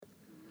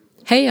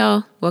Hey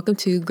y'all, welcome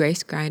to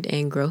Grace, Grind,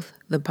 and Growth,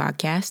 the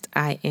podcast.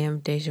 I am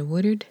Deja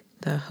Woodard,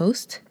 the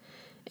host,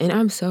 and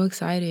I'm so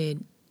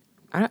excited.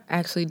 I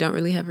actually don't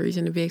really have a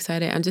reason to be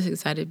excited. I'm just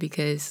excited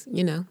because,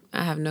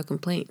 I have no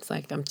complaints.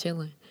 Like, I'm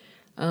chilling.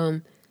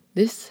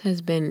 This has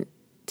been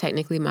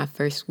technically my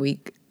first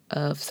week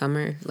of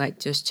summer, like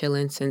just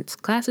chilling since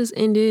classes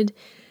ended.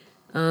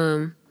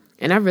 And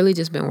I've really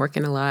just been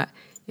working a lot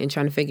and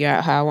trying to figure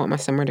out how I want my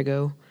summer to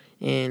go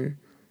and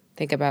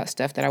think about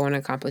stuff that I want to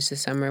accomplish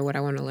this summer, what I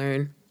want to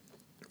learn.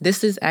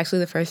 This is actually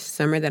the first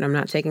summer that I'm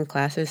not taking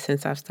classes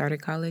since I've started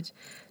college.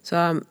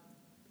 So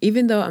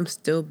even though I'm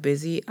still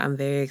busy, I'm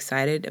very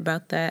excited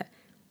about that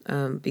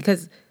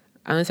because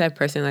I'm the type of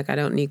person, like, I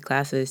don't need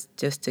classes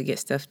just to get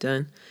stuff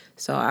done.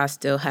 So I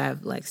still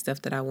have, like,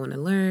 stuff that I want to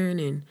learn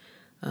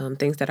and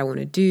things that I want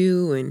to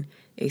do and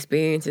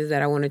experiences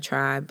that I want to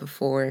try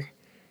before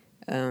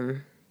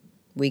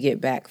we get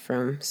back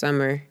from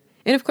summer.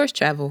 And, of course,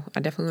 travel. I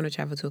definitely want to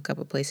travel to a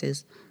couple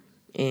places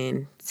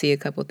and see a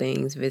couple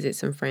things, visit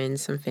some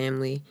friends, some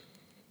family,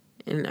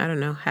 and I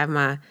don't know, have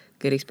my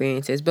good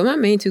experiences. But my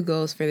main two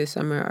goals for this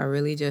summer are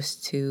really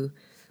just to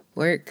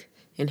work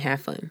and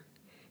have fun.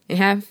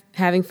 And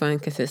having fun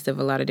consists of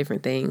a lot of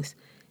different things,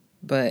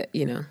 but,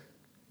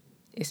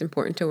 it's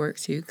important to work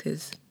too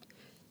because,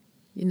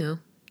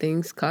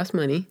 things cost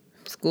money.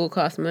 School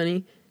costs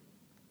money.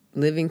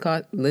 Living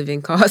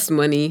costs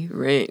money,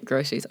 rent,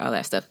 groceries, all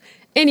that stuff.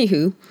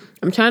 Anywho,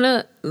 I'm trying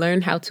to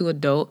learn how to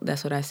adult.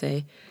 That's what I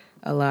say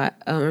a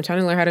lot. I'm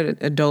trying to learn how to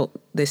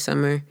adult this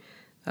summer.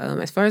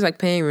 As far as like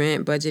paying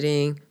rent,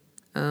 budgeting,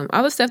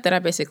 all the stuff that I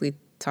basically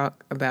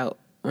talk about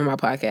on my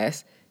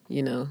podcast,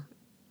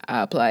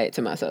 I apply it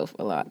to myself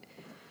a lot.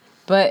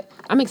 But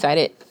I'm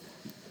excited.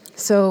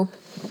 So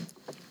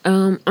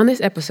on this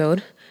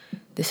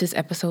is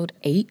episode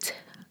 8.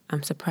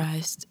 I'm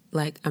surprised.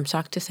 Like, I'm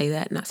shocked to say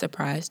that, not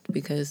surprised,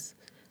 because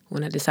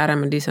when I decide I'm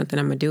going to do something,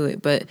 I'm going to do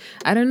it. But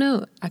I don't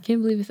know. I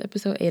can't believe it's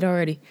episode 8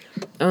 already.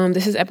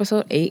 This is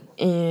episode 8,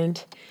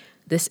 and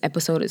this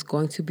episode is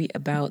going to be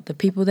about the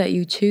people that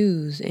you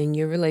choose in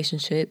your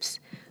relationships.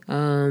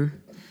 Not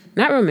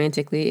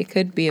romantically. It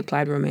could be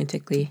applied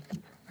romantically,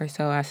 or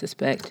so I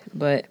suspect.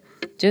 But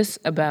just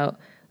about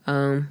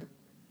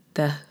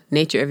the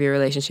nature of your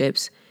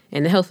relationships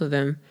and the health of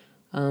them.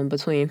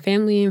 Between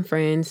family and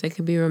friends. It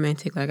could be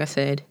romantic, like I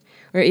said,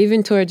 or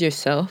even towards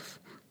yourself.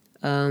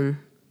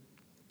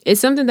 It's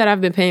something that I've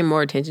been paying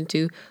more attention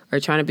to or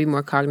trying to be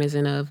more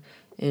cognizant of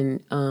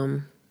and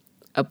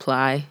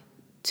apply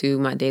to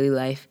my daily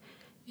life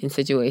in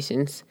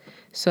situations.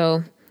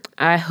 So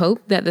I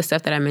hope that the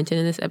stuff that I mentioned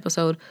in this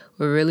episode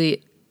will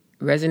really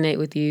resonate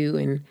with you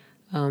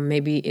and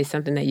maybe it's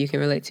something that you can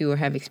relate to or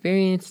have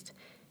experienced.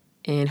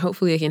 And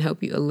hopefully it can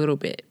help you a little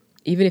bit,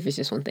 even if it's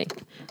just one thing.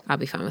 I'll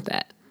be fine with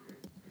that.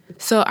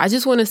 So I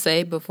just want to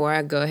say before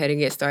I go ahead and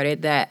get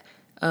started that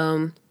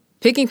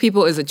picking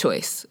people is a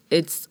choice.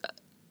 It's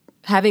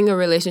having a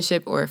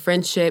relationship or a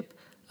friendship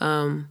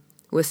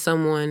with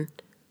someone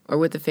or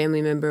with a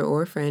family member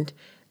or a friend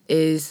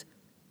is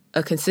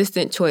a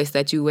consistent choice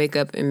that you wake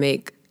up and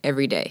make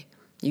every day.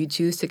 You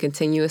choose to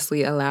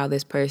continuously allow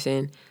this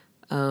person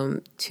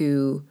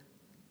to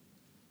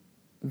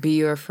be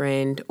your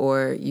friend,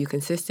 or you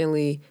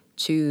consistently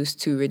choose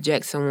to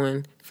reject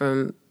someone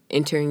from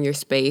entering your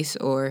space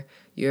or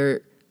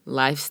your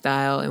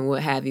lifestyle and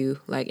what have you,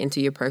 like into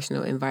your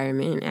personal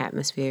environment and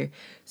atmosphere.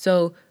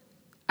 So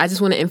I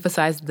just want to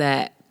emphasize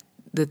that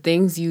the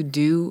things you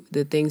do,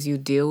 the things you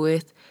deal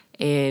with,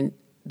 and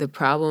the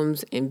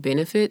problems and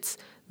benefits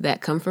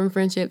that come from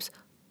friendships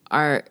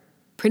are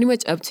pretty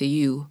much up to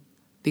you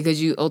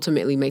because you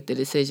ultimately make the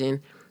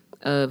decision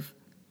of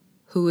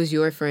who is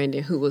your friend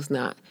and who was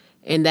not.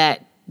 And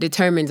that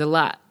determines a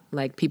lot.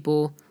 Like,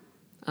 people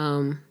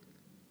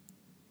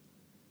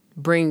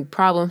bring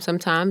problems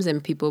sometimes,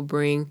 and people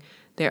bring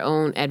their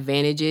own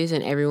advantages,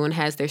 and everyone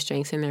has their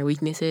strengths and their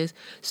weaknesses.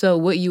 So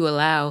what you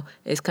allow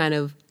is kind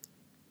of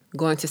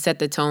going to set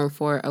the tone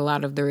for a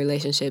lot of the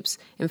relationships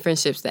and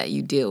friendships that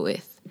you deal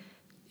with.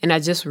 And I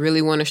just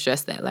really want to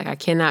stress that. Like, I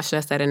cannot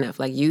stress that enough.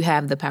 Like, you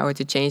have the power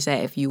to change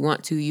that if you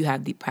want to. You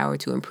have the power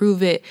to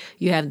improve it.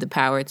 You have the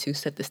power to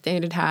set the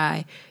standard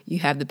high. You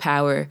have the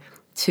power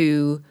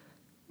to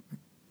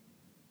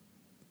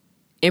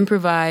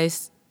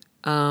improvise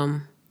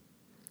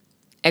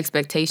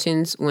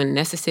expectations when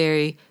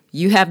necessary.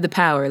 You have the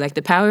power, like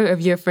the power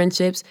of your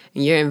friendships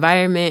and your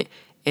environment,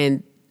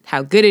 and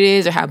how good it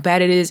is or how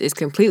bad it is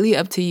completely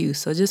up to you.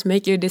 So just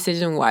make your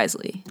decision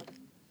wisely.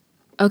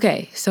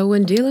 Okay, so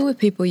when dealing with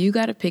people, you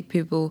got to pick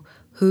people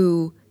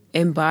who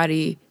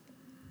embody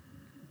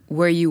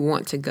where you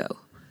want to go.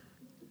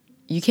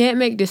 You can't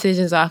make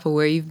decisions off of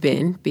where you've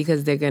been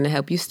because they're going to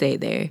help you stay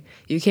there.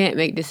 You can't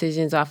make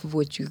decisions off of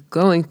what you're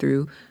going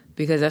through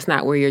because that's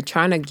not where you're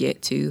trying to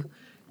get to.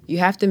 You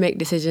have to make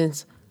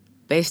decisions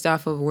based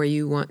off of where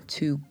you want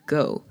to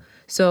go.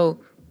 So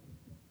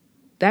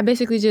that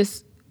basically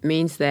just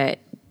means that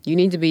you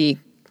need to be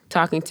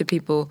talking to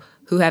people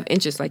who have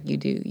interests like you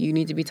do. You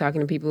need to be talking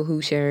to people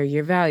who share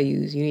your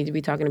values. You need to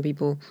be talking to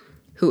people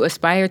who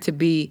aspire to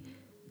be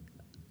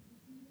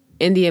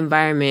in the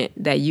environment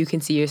that you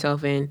can see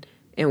yourself in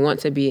and want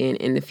to be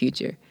in the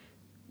future.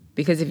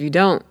 Because if you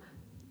don't,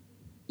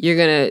 you're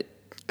going to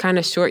kind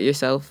of short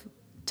yourself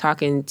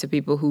talking to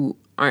people who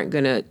aren't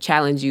going to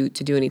challenge you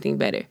to do anything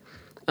better.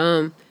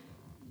 And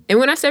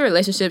when I say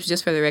relationships,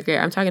 just for the record,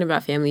 I'm talking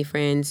about family,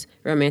 friends,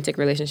 romantic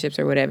relationships,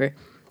 or whatever.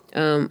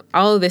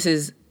 All of this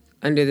is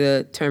under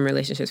the term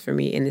relationships for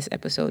me in this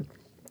episode.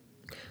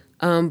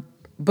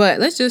 But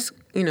let's just,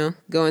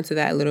 go into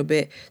that a little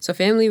bit. So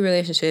family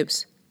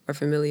relationships or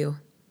familial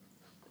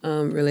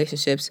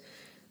relationships,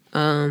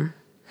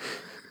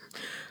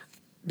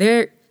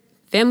 they're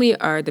family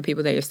are the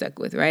people that you're stuck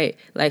with, right?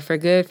 Like for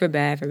good, for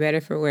bad, for better,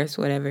 for worse,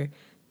 whatever.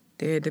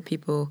 They're the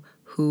people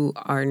who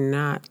are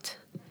not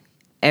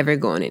ever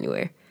going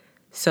anywhere.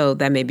 So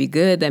that may be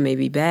good, that may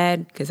be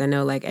bad, because I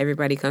know like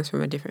everybody comes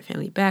from a different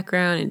family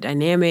background and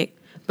dynamic.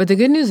 But the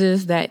good news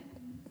is that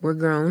we're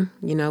grown,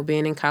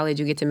 being in college,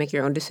 you get to make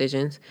your own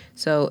decisions.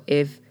 So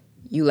if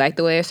you like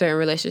the way a certain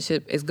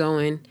relationship is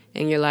going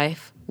in your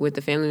life with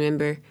a family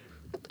member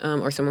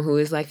or someone who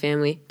is like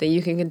family, then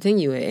you can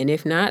continue it. And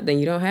if not, then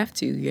you don't have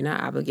to. You're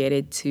not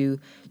obligated to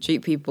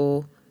treat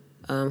people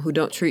who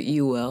don't treat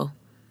you well.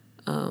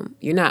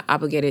 You're not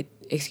obligated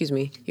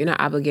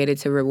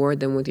to reward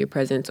them with your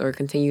presence or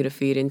continue to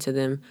feed into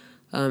them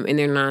in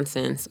their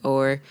nonsense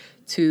or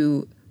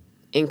to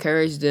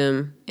encourage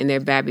them in their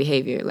bad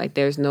behavior. Like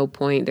there's no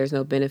point, there's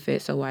no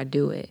benefit, so why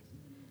do it?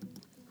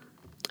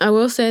 I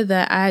will say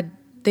that I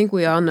think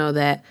we all know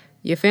that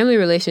your family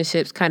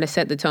relationships kind of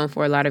set the tone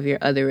for a lot of your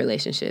other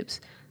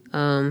relationships.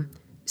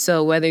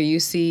 So whether you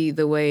see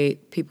the way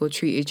people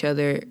treat each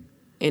other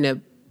in a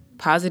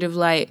positive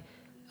light,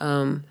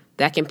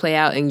 that can play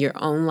out in your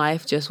own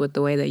life just with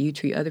the way that you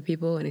treat other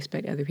people and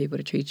expect other people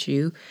to treat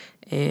you.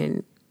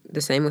 And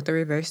the same with the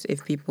reverse.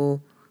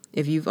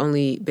 If you've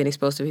only been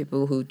exposed to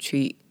people who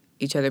treat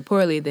each other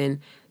poorly,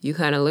 then you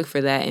kind of look for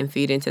that and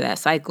feed into that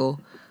cycle,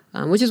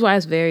 which is why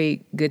it's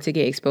very good to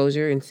get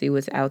exposure and see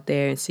what's out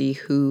there and see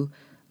who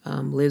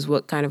lives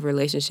what kind of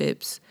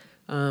relationships,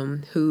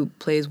 who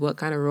plays what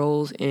kind of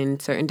roles in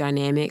certain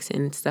dynamics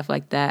and stuff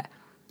like that.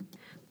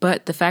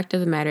 But the fact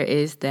of the matter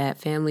is that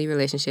family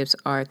relationships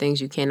are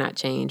things you cannot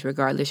change.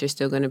 Regardless, you're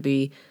still going to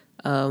be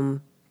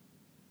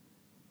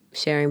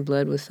sharing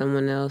blood with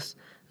someone else.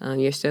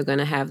 You're still going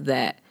to have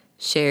that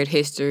shared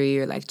history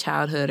or like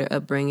childhood or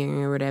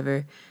upbringing or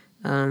whatever.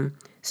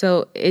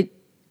 So it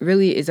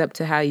really is up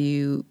to how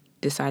you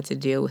decide to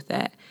deal with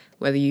that.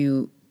 Whether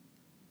you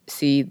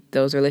see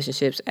those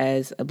relationships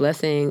as a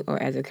blessing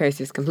or as a curse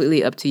is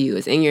completely up to you.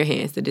 It's in your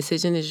hands. The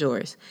decision is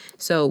yours.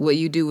 So what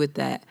you do with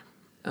that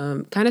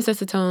kind of sets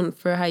the tone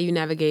for how you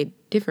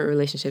navigate different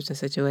relationships and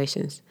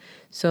situations.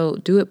 So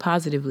do it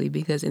positively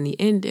because in the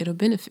end, it'll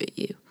benefit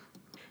you.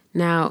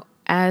 Now,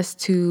 as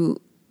to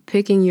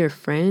picking your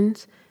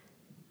friends,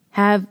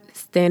 have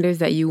standards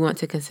that you want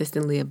to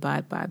consistently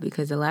abide by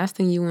because the last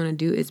thing you want to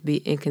do is be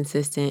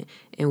inconsistent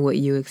in what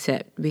you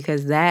accept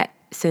because that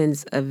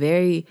sends a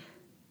very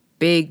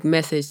big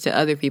message to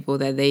other people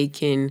that they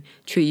can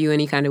treat you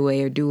any kind of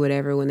way or do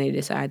whatever when they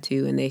decide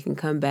to, and they can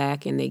come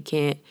back and they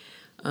can't,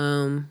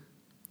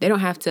 they don't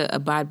have to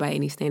abide by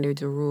any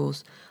standards or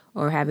rules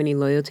or have any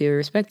loyalty or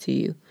respect to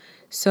you.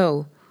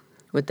 So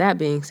with that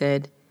being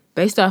said,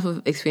 based off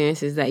of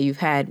experiences that you've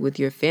had with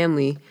your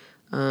family,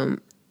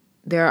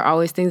 there are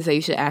always things that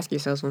you should ask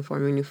yourselves when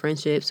forming new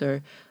friendships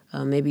or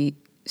maybe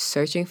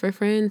searching for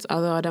friends,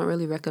 although I don't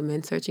really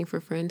recommend searching for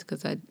friends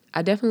because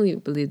I definitely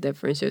believe that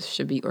friendships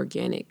should be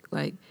organic.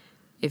 Like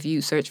if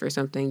you search for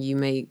something, you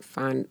may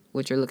find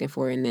what you're looking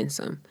for and then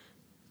some.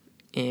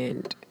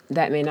 And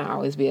that may not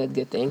always be a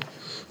good thing.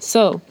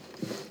 So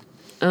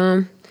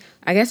I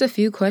guess a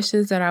few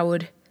questions that I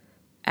would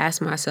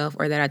ask myself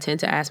or that I tend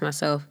to ask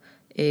myself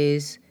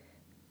is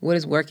what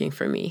is working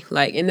for me?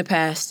 Like in the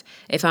past,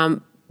 if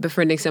I'm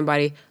befriending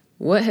somebody,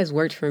 what has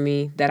worked for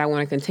me that I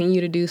want to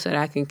continue to do so that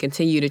I can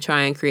continue to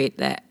try and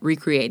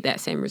recreate that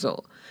same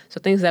result. So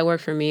things that work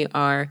for me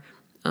are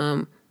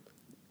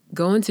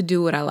going to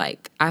do what I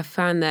like. I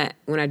find that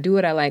when I do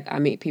what I like, I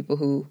meet people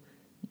who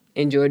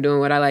enjoy doing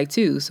what I like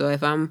too. So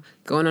if I'm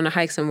going on a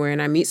hike somewhere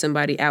and I meet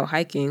somebody out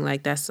hiking,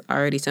 like that's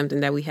already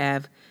something that we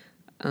have,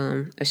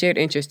 a shared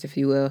interest, if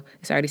you will.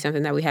 It's already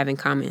something that we have in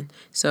common.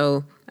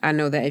 So I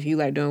know that if you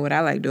like doing what I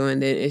like doing,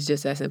 then it's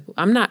just that simple.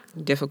 I'm not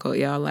difficult,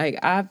 y'all. Like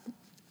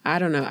I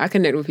don't know. I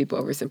connect with people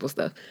over simple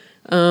stuff.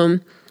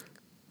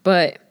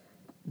 But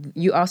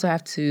you also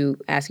have to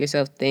ask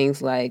yourself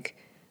things like,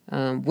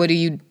 what do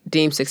you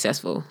deem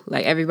successful?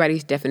 Like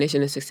everybody's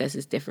definition of success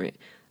is different.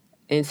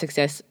 And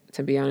success,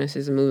 to be honest,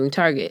 is a moving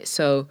target.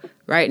 So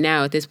right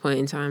now, at this point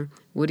in time,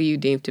 what do you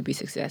deem to be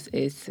success?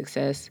 Is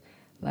success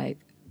like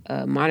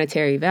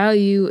monetary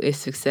value? Is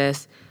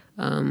success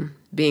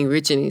being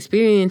rich in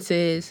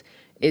experiences?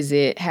 Is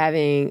it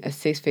having a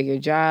 6-figure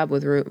job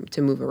with room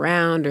to move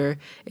around? Or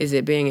is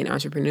it being an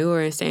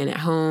entrepreneur and staying at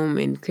home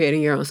and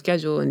creating your own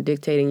schedule and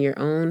dictating your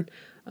own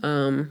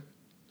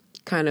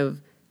kind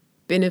of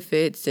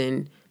benefits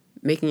and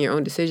making your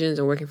own decisions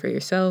and working for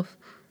yourself?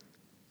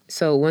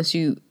 So once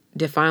you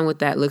define what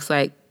that looks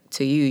like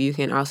to you, you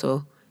can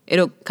also,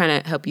 it'll kind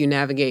of help you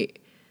navigate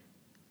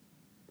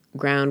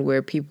ground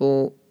where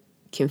people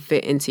can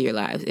fit into your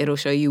lives. It'll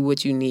show you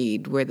what you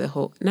need, where the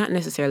hole, not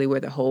necessarily where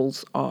the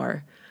holes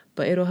are,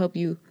 but it'll help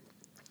you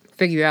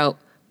figure out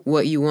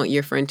what you want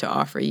your friend to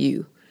offer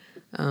you.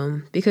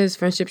 Because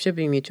friendship should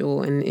be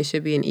mutual and it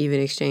should be an even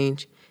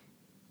exchange.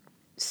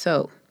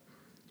 So,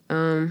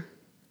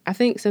 I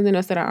think something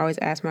else that I always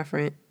ask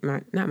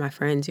not my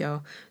friends,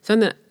 y'all,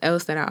 something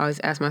else that I always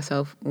ask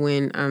myself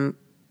when I'm,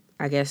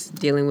 I guess,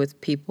 dealing with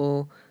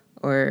people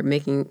or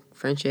making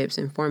friendships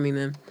and forming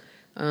them,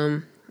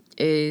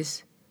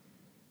 is,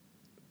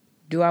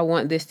 do I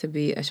want this to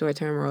be a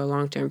short-term or a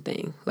long-term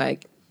thing?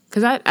 Like,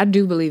 because I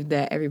do believe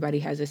that everybody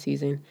has a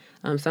season.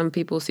 Some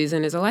people's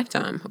season is a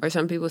lifetime, or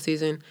some people's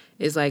season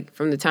is like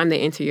from the time they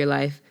enter your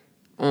life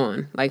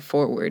on, like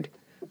forward.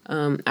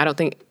 I don't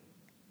think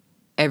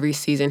every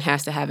season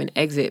has to have an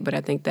exit, but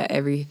I think that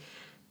every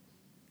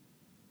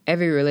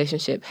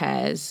relationship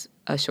has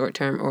a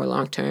short-term or a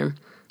long-term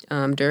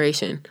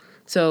duration.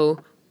 So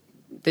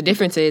the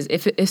difference is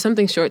if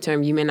something's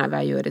short-term, you may not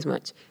value it as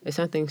much. If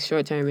something's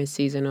short-term, it's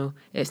seasonal.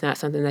 It's not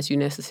something that you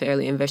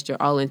necessarily invest your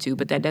all into,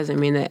 but that doesn't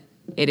mean that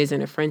it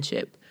isn't a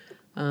friendship.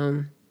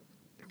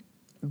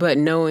 But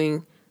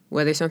knowing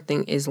whether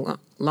something is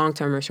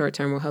long-term or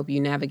short-term will help you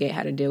navigate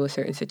how to deal with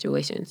certain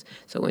situations.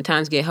 So when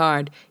times get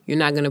hard, you're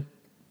not going to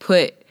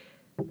put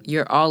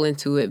your all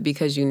into it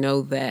because you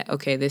know that,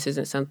 okay, this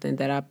isn't something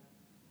that I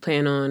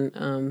plan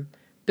on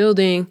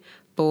building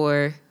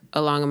for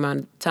a long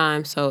amount of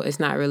time, so it's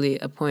not really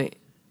a point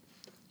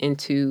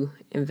into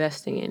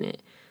investing in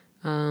it.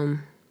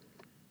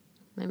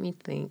 Let me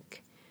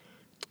think.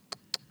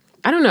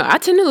 I don't know. I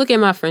tend to look at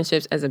my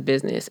friendships as a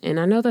business, and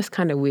I know that's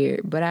kind of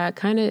weird, but I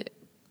kind of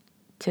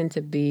tend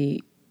to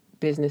be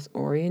business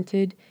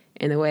oriented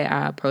in the way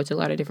I approach a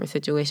lot of different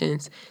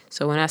situations.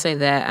 So when I say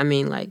that, I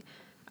mean, like,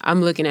 I'm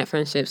looking at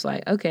friendships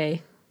like,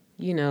 okay,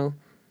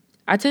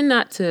 I tend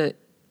not to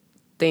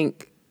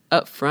think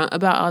up front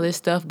about all this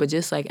stuff, but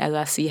just like as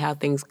I see how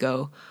things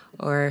go,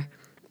 or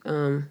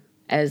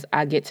as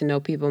I get to know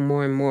people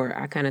more and more,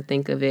 I kind of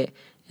think of it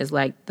as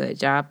like the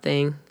job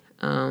thing.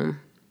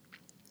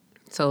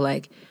 So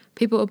like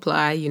people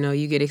apply,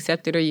 you get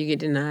accepted or you get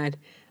denied.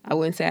 I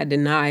wouldn't say I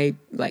deny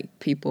like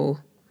people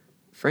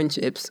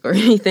friendships or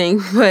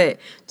anything, but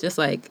just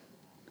like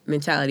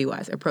mentality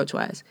wise, approach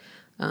wise.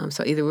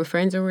 So either we're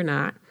friends or we're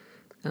not.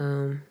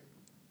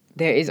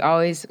 There is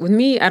always, with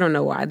me, I don't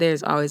know why,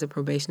 there's always a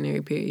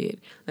probationary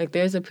period. Like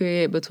there's a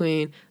period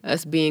between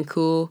us being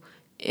cool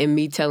and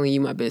me telling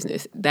you my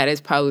business. That is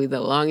probably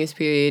the longest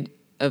period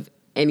of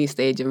any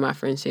stage of my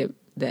friendship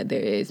that there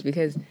is,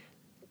 because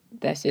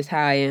that's just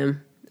how I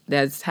am.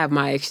 That's how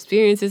my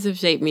experiences have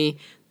shaped me.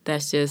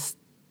 That's just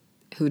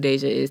who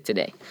Deja is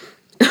today.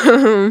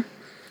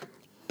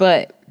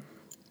 But,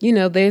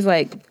 there's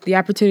like the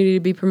opportunity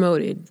to be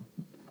promoted.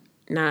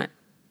 Not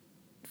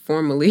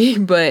formally,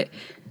 but,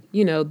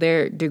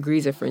 there are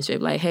degrees of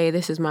friendship. Like, hey,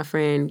 this is my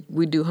friend.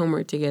 We do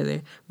homework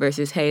together.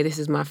 Versus, hey, this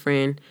is my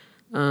friend.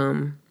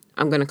 I'm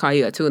going to call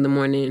you at 2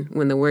 a.m.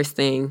 when the worst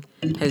thing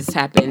has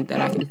happened that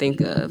I can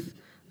think of.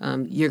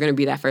 You're going to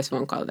be that first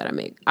phone call that I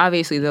make.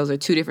 Obviously, those are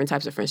two different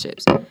types of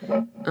friendships.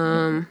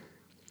 In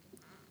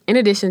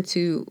addition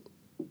to,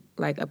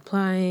 like,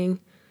 applying,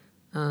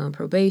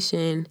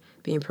 probation,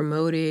 being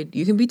promoted,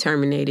 you can be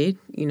terminated,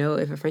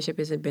 if a friendship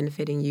isn't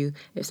benefiting you,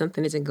 if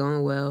something isn't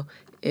going well,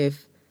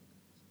 if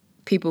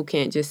people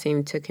can't just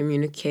seem to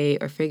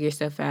communicate or figure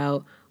stuff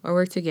out or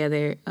work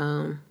together,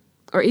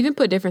 or even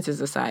put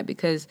differences aside,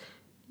 because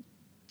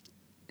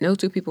no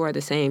two people are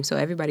the same, so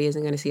everybody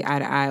isn't going to see eye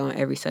to eye on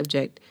every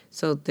subject,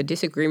 so the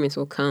disagreements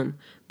will come.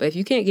 But if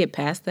you can't get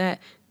past that,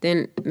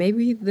 then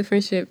maybe the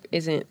friendship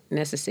isn't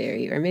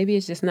necessary, or maybe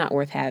it's just not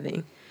worth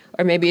having,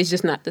 or maybe it's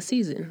just not the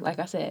season, like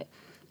I said.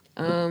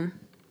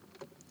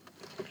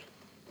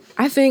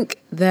 I think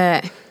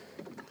that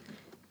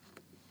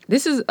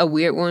this is a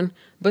weird one,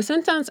 but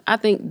sometimes I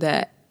think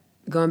that,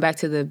 going back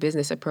to the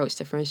business approach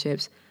to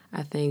friendships,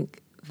 I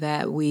think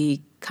that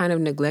we kind of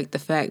neglect the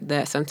fact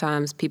that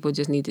sometimes people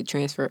just need to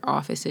transfer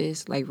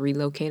offices, like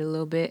relocate a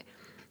little bit.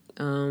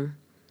 And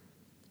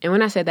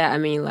when I say that, I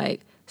mean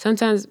like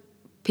sometimes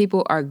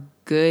people are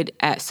good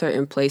at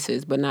certain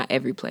places, but not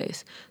every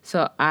place.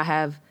 So I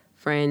have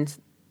friends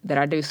that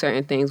I do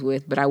certain things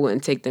with, but I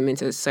wouldn't take them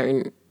into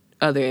certain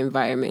other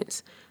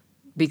environments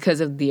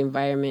because of the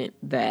environment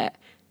that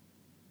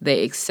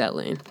they excel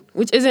in,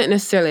 which isn't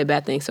necessarily a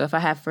bad thing. So if I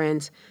have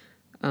friends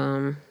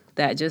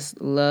that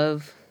just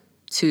love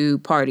to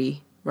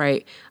party,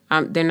 right?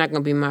 They're not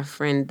going to be my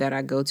friend that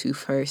I go to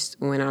first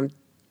when I'm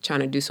trying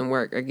to do some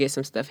work or get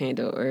some stuff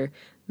handled or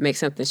make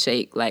something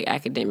shake, like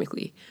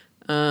academically.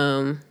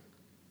 I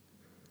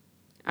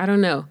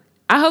don't know.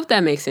 I hope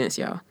that makes sense,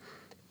 y'all.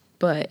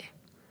 But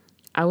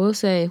I will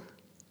say,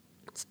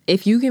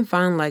 if you can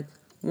find like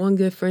one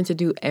good friend to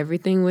do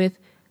everything with,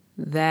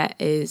 that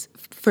is,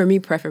 for me,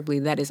 preferably,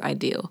 that is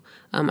ideal.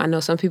 I know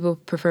some people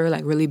prefer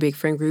like really big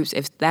friend groups.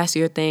 If that's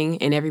your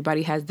thing and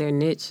everybody has their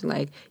niche,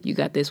 like you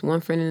got this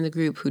one friend in the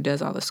group who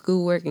does all the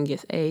schoolwork and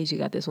gets A's. You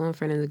got this one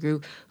friend in the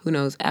group who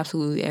knows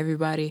absolutely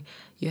everybody.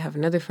 You have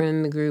another friend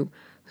in the group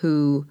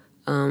who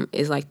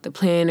is like the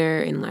planner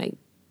and like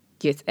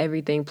gets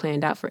everything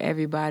planned out for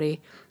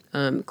everybody.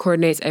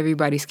 Coordinates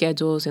everybody's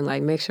schedules and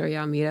like make sure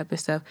y'all meet up and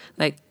stuff.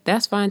 Like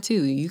that's fine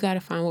too. You got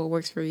to find what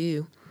works for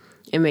you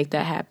and make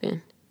that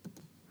happen.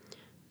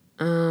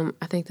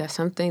 I think that's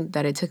something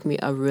that it took me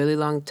a really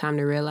long time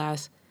to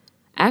realize.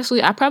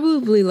 Actually, I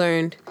probably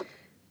learned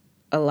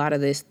a lot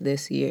of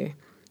this year.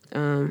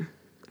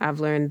 I've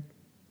learned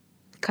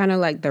kind of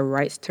like the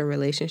rights to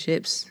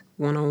relationships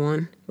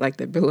one-on-one, like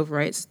the Bill of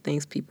Rights,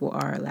 things people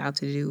are allowed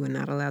to do and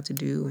not allowed to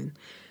do,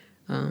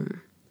 and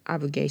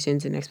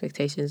obligations and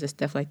expectations and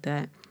stuff like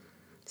that.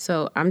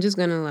 So I'm just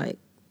going to like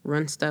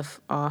run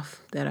stuff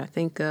off that I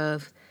think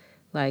of.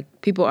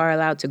 Like people are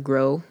allowed to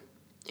grow.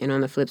 And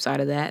on the flip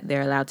side of that,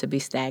 they're allowed to be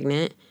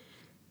stagnant.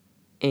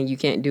 And you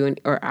can't do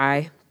or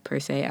I, per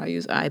se, I'll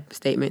use I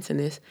statements in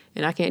this.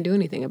 And I can't do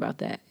anything about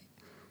that.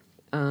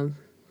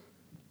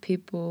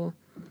 People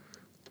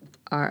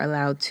are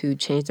allowed to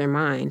change their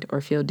mind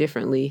or feel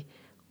differently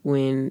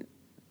when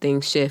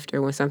things shift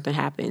or when something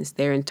happens.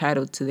 They're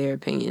entitled to their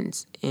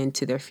opinions and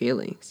to their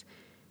feelings.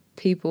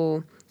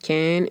 People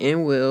can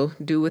and will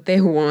do what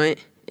they want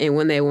and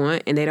when they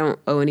want, and they don't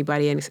owe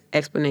anybody an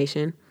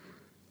explanation,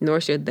 nor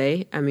should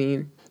they. I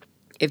mean,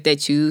 if they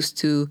choose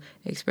to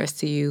express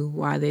to you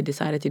why they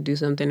decided to do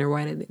something or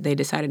why they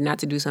decided not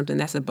to do something,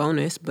 that's a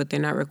bonus, but they're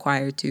not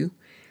required to.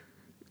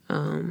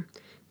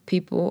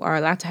 People are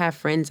allowed to have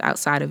friends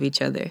outside of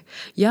each other.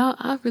 Y'all,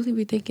 I really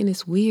be thinking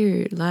it's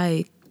weird.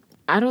 Like,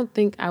 I don't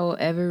think I will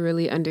ever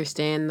really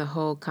understand the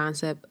whole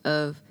concept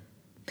of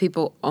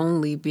people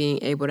only being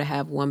able to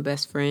have one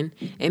best friend.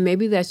 And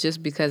maybe that's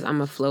just because I'm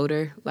a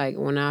floater. Like,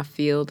 when I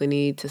feel the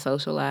need to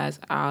socialize,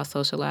 I'll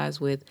socialize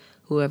with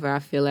whoever I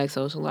feel like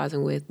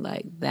socializing with,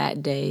 like,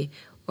 that day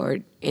or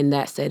in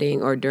that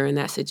setting or during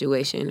that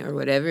situation or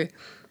whatever.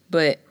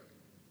 But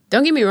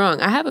don't get me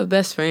wrong, I have a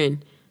best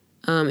friend.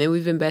 And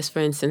we've been best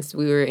friends since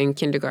we were in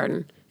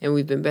kindergarten. And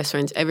we've been best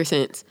friends ever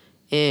since.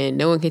 And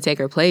no one can take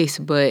her place.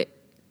 But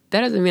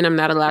that doesn't mean I'm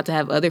not allowed to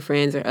have other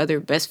friends or other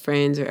best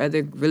friends or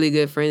other really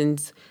good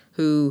friends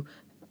who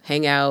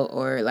hang out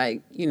or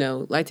like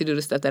to do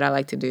the stuff that I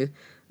like to do.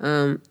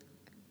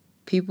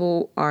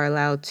 People are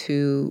allowed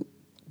to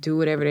do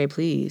whatever they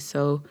please.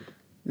 So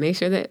make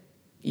sure that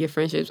your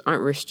friendships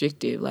aren't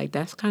restrictive. Like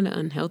that's kind of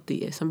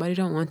unhealthy. If somebody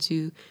don't want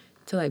you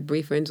to like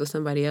be friends with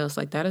somebody else,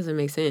 like that doesn't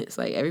make sense.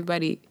 Like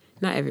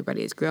not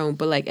everybody is grown,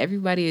 but like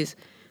everybody is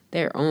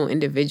their own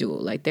individual.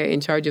 Like they're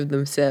in charge of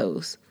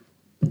themselves.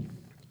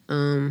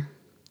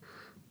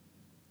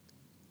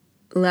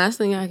 Last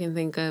thing I can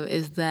think of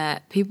is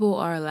that people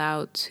are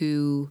allowed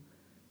to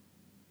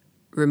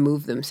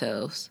remove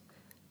themselves.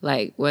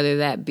 Like whether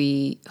that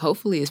be,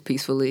 hopefully it's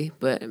peacefully,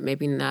 but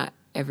maybe not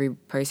every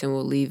person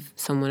will leave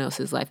someone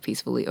else's life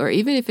peacefully. Or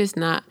even if it's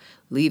not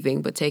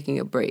leaving, but taking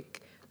a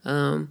break.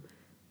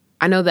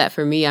 I know that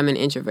for me, I'm an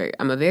introvert.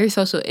 I'm a very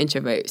social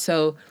introvert.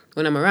 So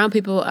when I'm around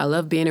people, I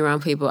love being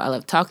around people. I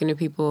love talking to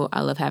people.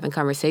 I love having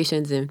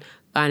conversations and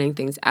finding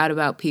things out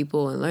about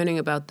people and learning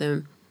about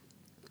them.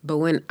 But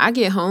when I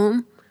get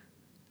home,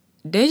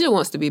 Deja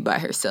wants to be by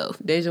herself.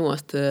 Deja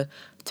wants to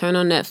turn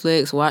on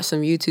Netflix, watch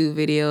some YouTube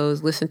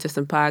videos, listen to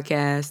some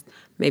podcasts,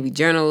 maybe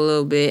journal a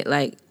little bit.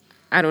 Like,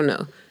 I don't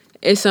know.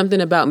 It's something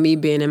about me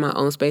being in my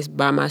own space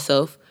by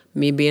myself,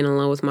 me being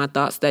alone with my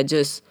thoughts that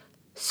just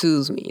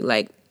soothes me.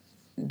 Like,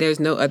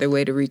 there's no other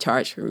way to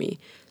recharge for me.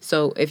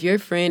 So if your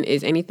friend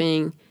is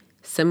anything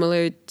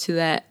similar to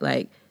that,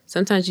 like,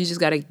 sometimes you just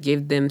got to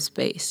give them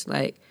space.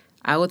 Like,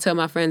 I will tell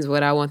my friends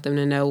what I want them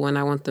to know when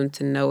I want them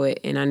to know it,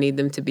 and I need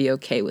them to be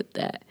okay with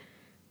that.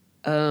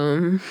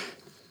 Let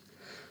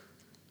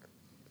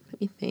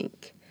me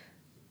think.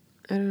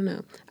 I don't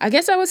know. I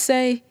guess I would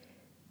say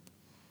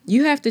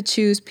you have to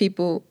choose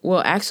people.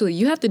 Well, actually,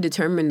 you have to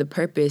determine the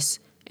purpose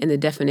and the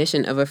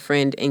definition of a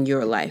friend in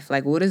your life.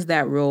 Like, what does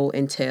that role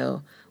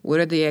entail? What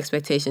are the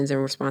expectations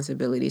and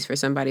responsibilities for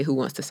somebody who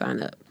wants to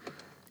sign up?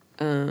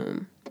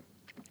 Do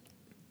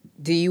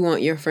you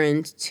want your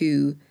friends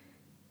to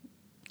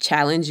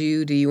challenge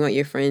you? Do you want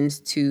your friends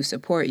to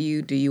support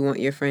you? Do you want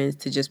your friends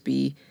to just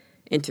be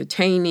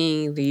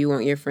entertaining? Do you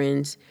want your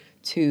friends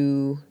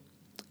to,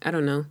 I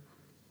don't know,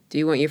 do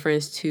you want your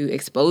friends to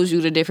expose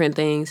you to different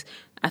things?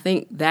 I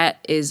think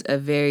that is a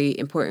very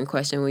important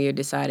question when you're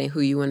deciding who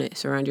you want to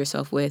surround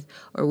yourself with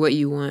or what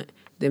you want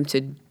them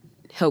to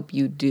help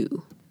you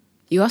do.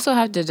 You also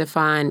have to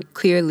define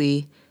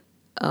clearly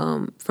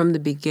from the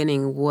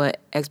beginning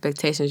what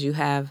expectations you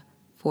have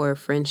for a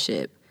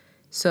friendship.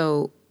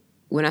 So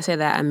when I say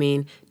that, I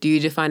mean, do you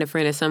define a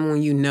friend as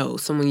someone you know,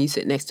 someone you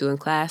sit next to in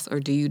class, or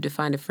do you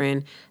define a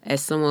friend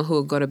as someone who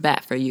will go to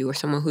bat for you or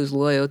someone who's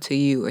loyal to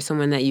you or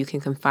someone that you can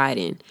confide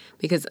in?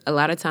 Because a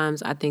lot of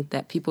times I think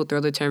that people throw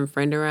the term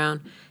friend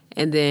around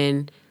and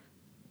then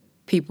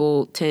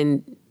people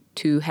tend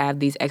to have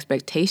these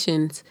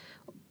expectations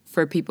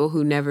for people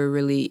who never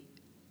really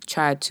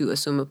tried to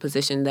assume a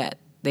position that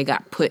they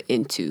got put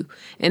into.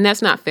 And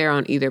that's not fair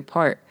on either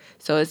part.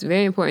 So it's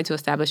very important to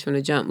establish from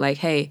the jump, like,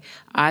 hey,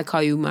 I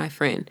call you my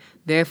friend.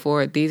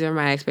 Therefore, these are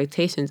my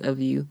expectations of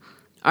you.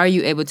 Are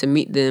you able to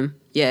meet them?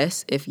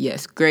 Yes. If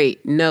yes,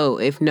 great. No.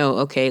 If no,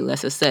 okay,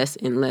 let's assess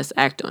and let's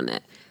act on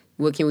that.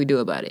 What can we do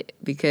about it?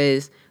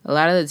 Because a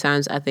lot of the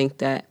times I think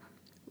that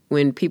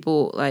when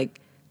people like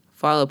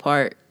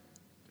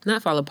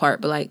not fall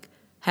apart, but like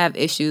have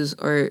issues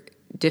or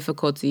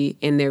difficulty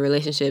in their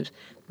relationships,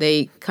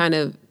 they kind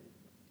of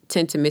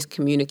tend to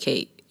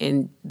miscommunicate.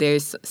 And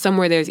there's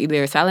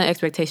either a silent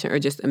expectation or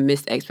just a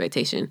missed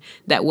expectation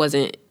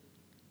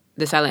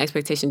the silent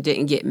expectation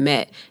didn't get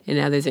met, and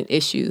now there's an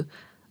issue.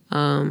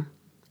 And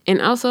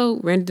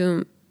also,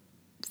 random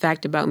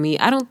fact about me,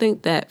 I don't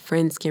think that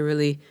friends can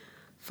really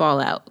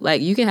fall out.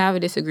 Like, you can have a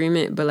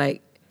disagreement, but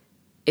like,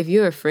 if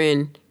you're a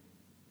friend,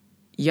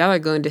 y'all are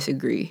going to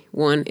disagree.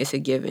 One, it's a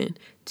given.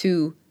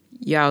 Two,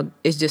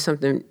 it's just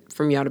something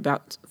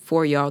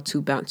for y'all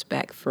to bounce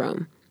back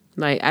from.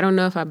 Like, I don't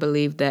know if I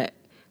believe that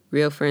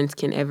real friends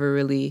can ever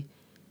really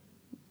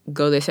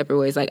go their separate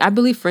ways. Like, I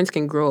believe friends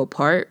can grow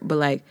apart, but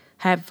like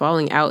have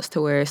falling outs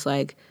to where it's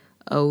like,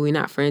 oh, we're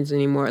not friends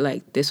anymore.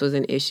 Like, this was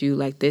an issue.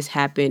 Like, this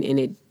happened and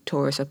it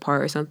tore us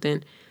apart or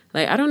something.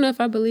 Like, I don't know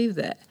if I believe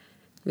that,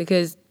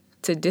 because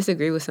to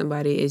disagree with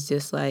somebody is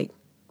just like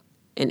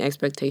an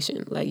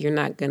expectation. Like, you're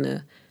not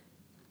gonna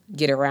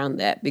get around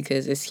that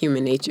because it's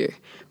human nature.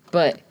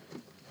 But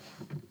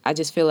I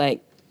just feel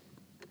like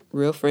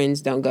real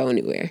friends don't go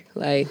anywhere.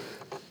 Like,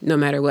 no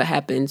matter what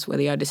happens,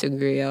 whether y'all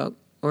disagree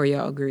or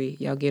y'all agree,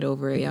 y'all get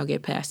over it, y'all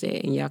get past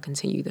it, and y'all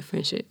continue the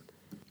friendship.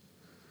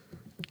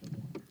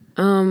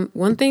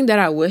 One thing that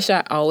I wish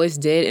I always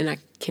did, and I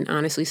can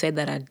honestly say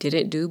that I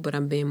didn't do, but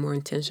I'm being more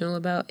intentional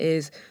about,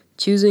 is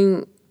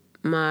choosing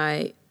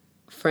my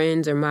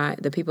friends or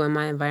the people in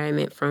my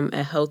environment from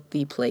a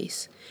healthy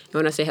place. And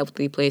when I say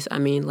healthy place, I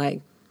mean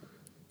like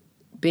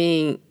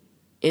being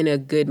in a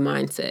good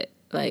mindset.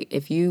 Like,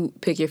 if you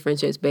pick your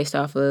friendships based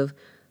off of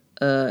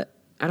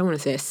I don't want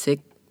to say a sick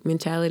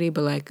mentality,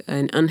 but like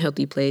an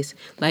unhealthy place.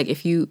 Like,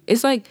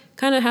 it's like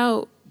kind of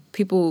how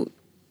people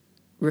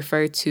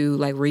refer to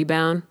like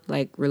rebound,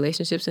 like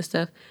relationships and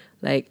stuff.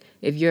 Like,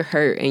 if you're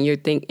hurt and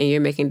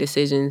you're making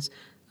decisions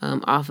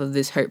off of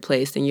this hurt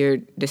place, then your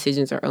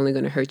decisions are only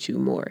going to hurt you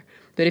more.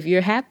 But if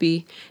you're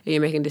happy and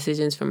you're making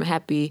decisions from a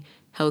happy,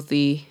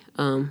 healthy,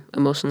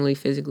 emotionally,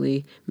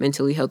 physically,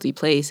 mentally healthy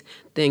place,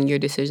 then your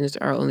decisions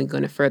are only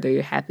going to further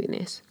your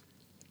happiness.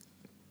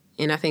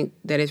 And I think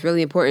that it's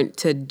really important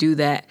to do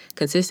that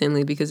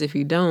consistently, because if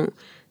you don't,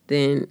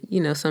 then,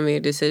 some of your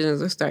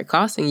decisions will start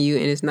costing you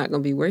and it's not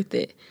going to be worth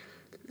it.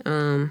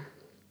 And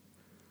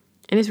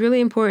it's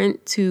really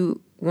important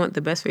to want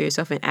the best for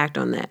yourself and act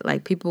on that.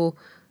 Like, people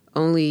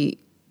only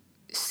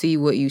see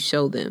what you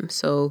show them.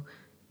 So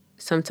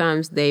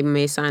sometimes they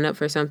may sign up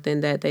for something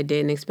that they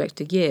didn't expect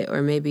to get,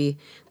 or maybe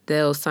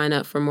they'll sign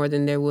up for more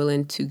than they're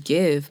willing to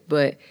give.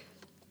 But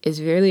it's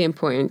really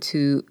important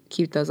to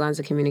keep those lines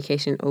of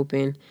communication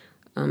open,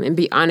 and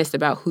be honest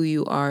about who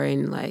you are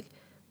and like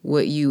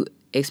what you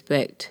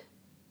expect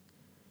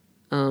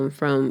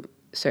from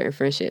certain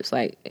friendships.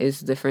 Like,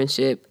 is the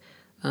friendship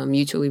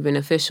mutually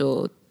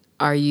beneficial?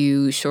 Are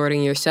you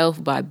shorting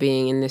yourself by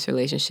being in this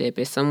relationship?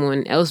 Is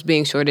someone else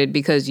being shorted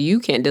because you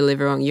can't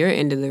deliver on your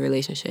end of the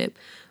relationship?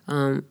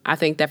 I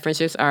think that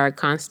friendships are a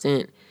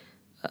constant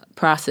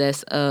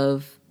process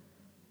of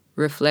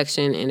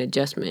reflection and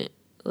adjustment.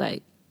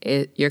 Like,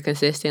 you're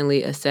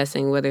consistently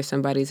assessing whether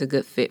somebody's a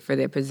good fit for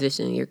their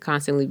position. You're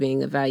constantly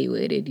being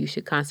evaluated. You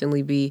should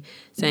constantly be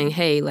saying,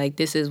 hey, like,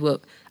 this is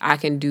what I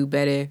can do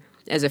better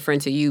as a friend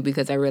to you,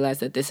 because I realize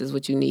that this is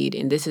what you need.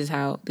 And these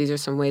are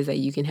some ways that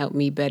you can help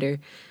me better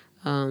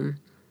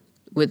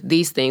with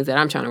these things that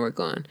I'm trying to work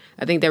on.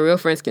 I think that real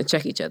friends can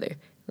check each other.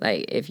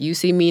 Like, if you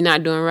see me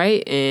not doing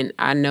right and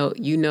I know,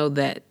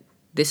 that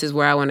this is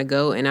where I want to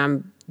go and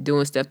I'm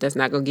doing stuff that's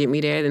not going to get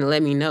me there, then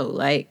let me know.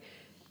 Like,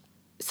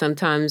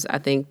 sometimes I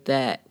think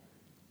that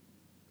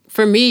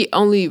for me,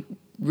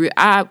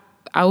 I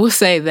will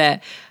say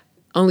that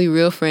only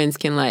real friends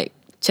can like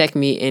check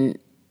me and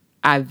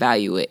I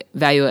value it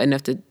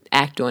enough to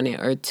act on it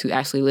or to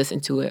actually listen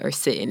to it or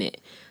sit in it.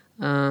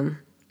 I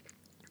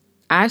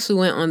actually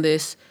went on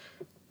this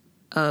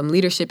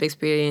leadership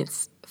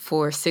experience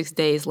for 6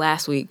 days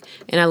last week,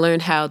 and I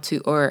learned how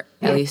to, or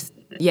at least,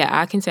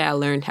 I can say I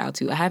learned how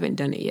to. I haven't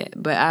done it yet,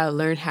 but I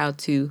learned how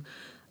to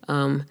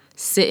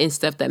sit in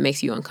stuff that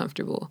makes you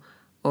uncomfortable,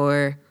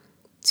 or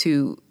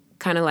to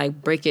kind of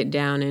like break it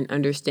down and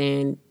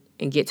understand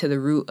and get to the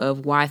root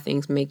of why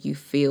things make you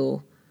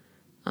feel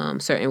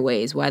certain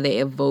ways, why they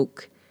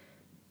evoke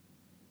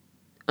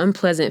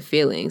unpleasant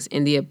feelings,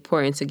 and the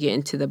importance of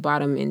getting to the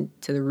bottom and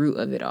to the root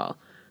of it all.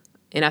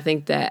 And I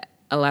think that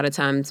a lot of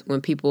times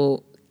when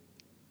people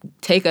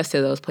take us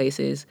to those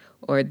places,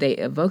 or they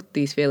evoke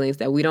these feelings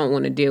that we don't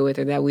want to deal with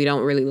or that we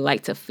don't really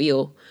like to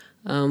feel,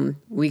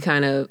 we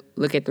kind of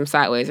look at them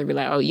sideways and be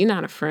like, oh, you're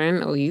not a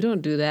friend. Oh, you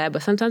don't do that.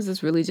 But sometimes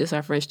it's really just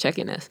our friends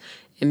checking us.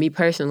 And me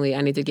personally,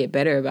 I need to get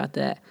better about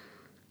that,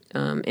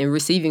 and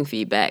receiving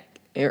feedback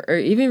or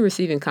even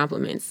receiving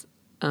compliments.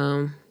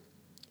 And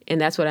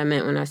that's what I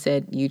meant when I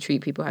said you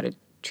treat people how to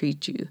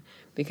treat you.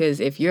 Because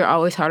if you're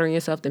always hard on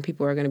yourself, then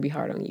people are going to be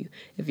hard on you.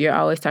 If you're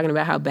always talking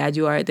about how bad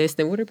you are at this,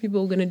 then what are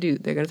people going to do?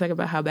 They're going to talk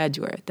about how bad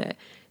you are at that.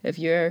 If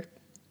you're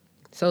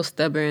so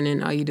stubborn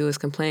and all you do is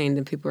complain,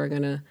 then people are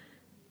going to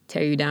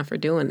tear you down for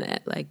doing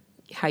that. Like,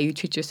 how you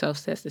treat yourself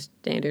sets the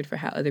standard for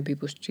how other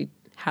people treat,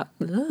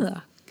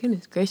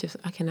 goodness gracious,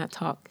 I cannot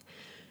talk.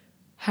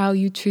 How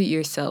you treat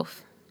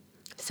yourself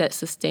sets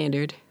the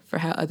standard for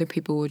how other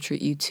people will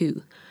treat you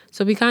too.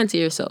 So be kind to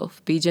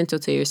yourself. Be gentle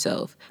to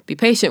yourself. Be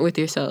patient with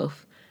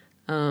yourself.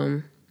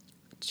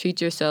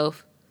 Treat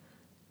yourself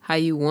how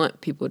you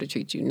want people to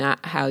treat you,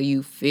 not how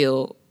you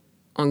feel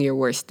on your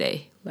worst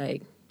day.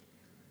 Like,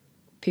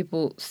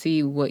 people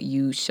see what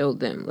you showed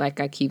them, like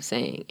I keep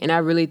saying. And I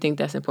really think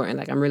that's important.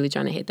 Like, I'm really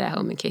trying to hit that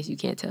home in case you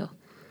can't tell.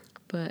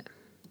 But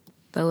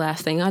the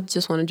last thing I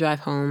just want to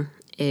drive home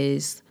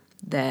is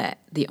that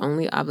the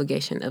only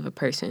obligation of a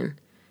person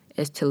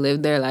is to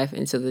live their life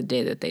until the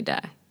day that they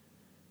die.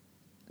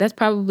 That's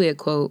probably a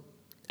quote.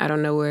 I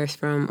don't know where it's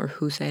from or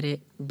who said it,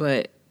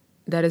 but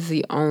that is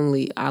the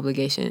only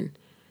obligation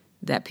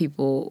that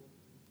people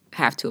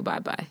have to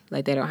abide by.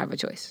 Like, they don't have a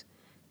choice.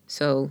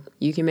 So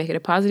you can make it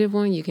a positive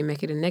one, you can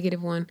make it a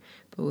negative one,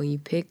 but when you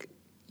pick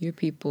your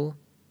people,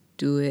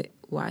 do it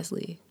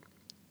wisely.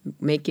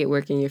 Make it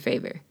work in your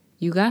favor.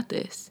 You got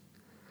this.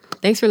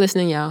 Thanks for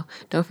listening, y'all.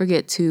 Don't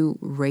forget to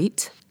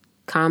rate,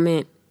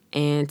 comment,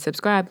 and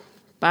subscribe.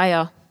 Bye,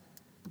 y'all.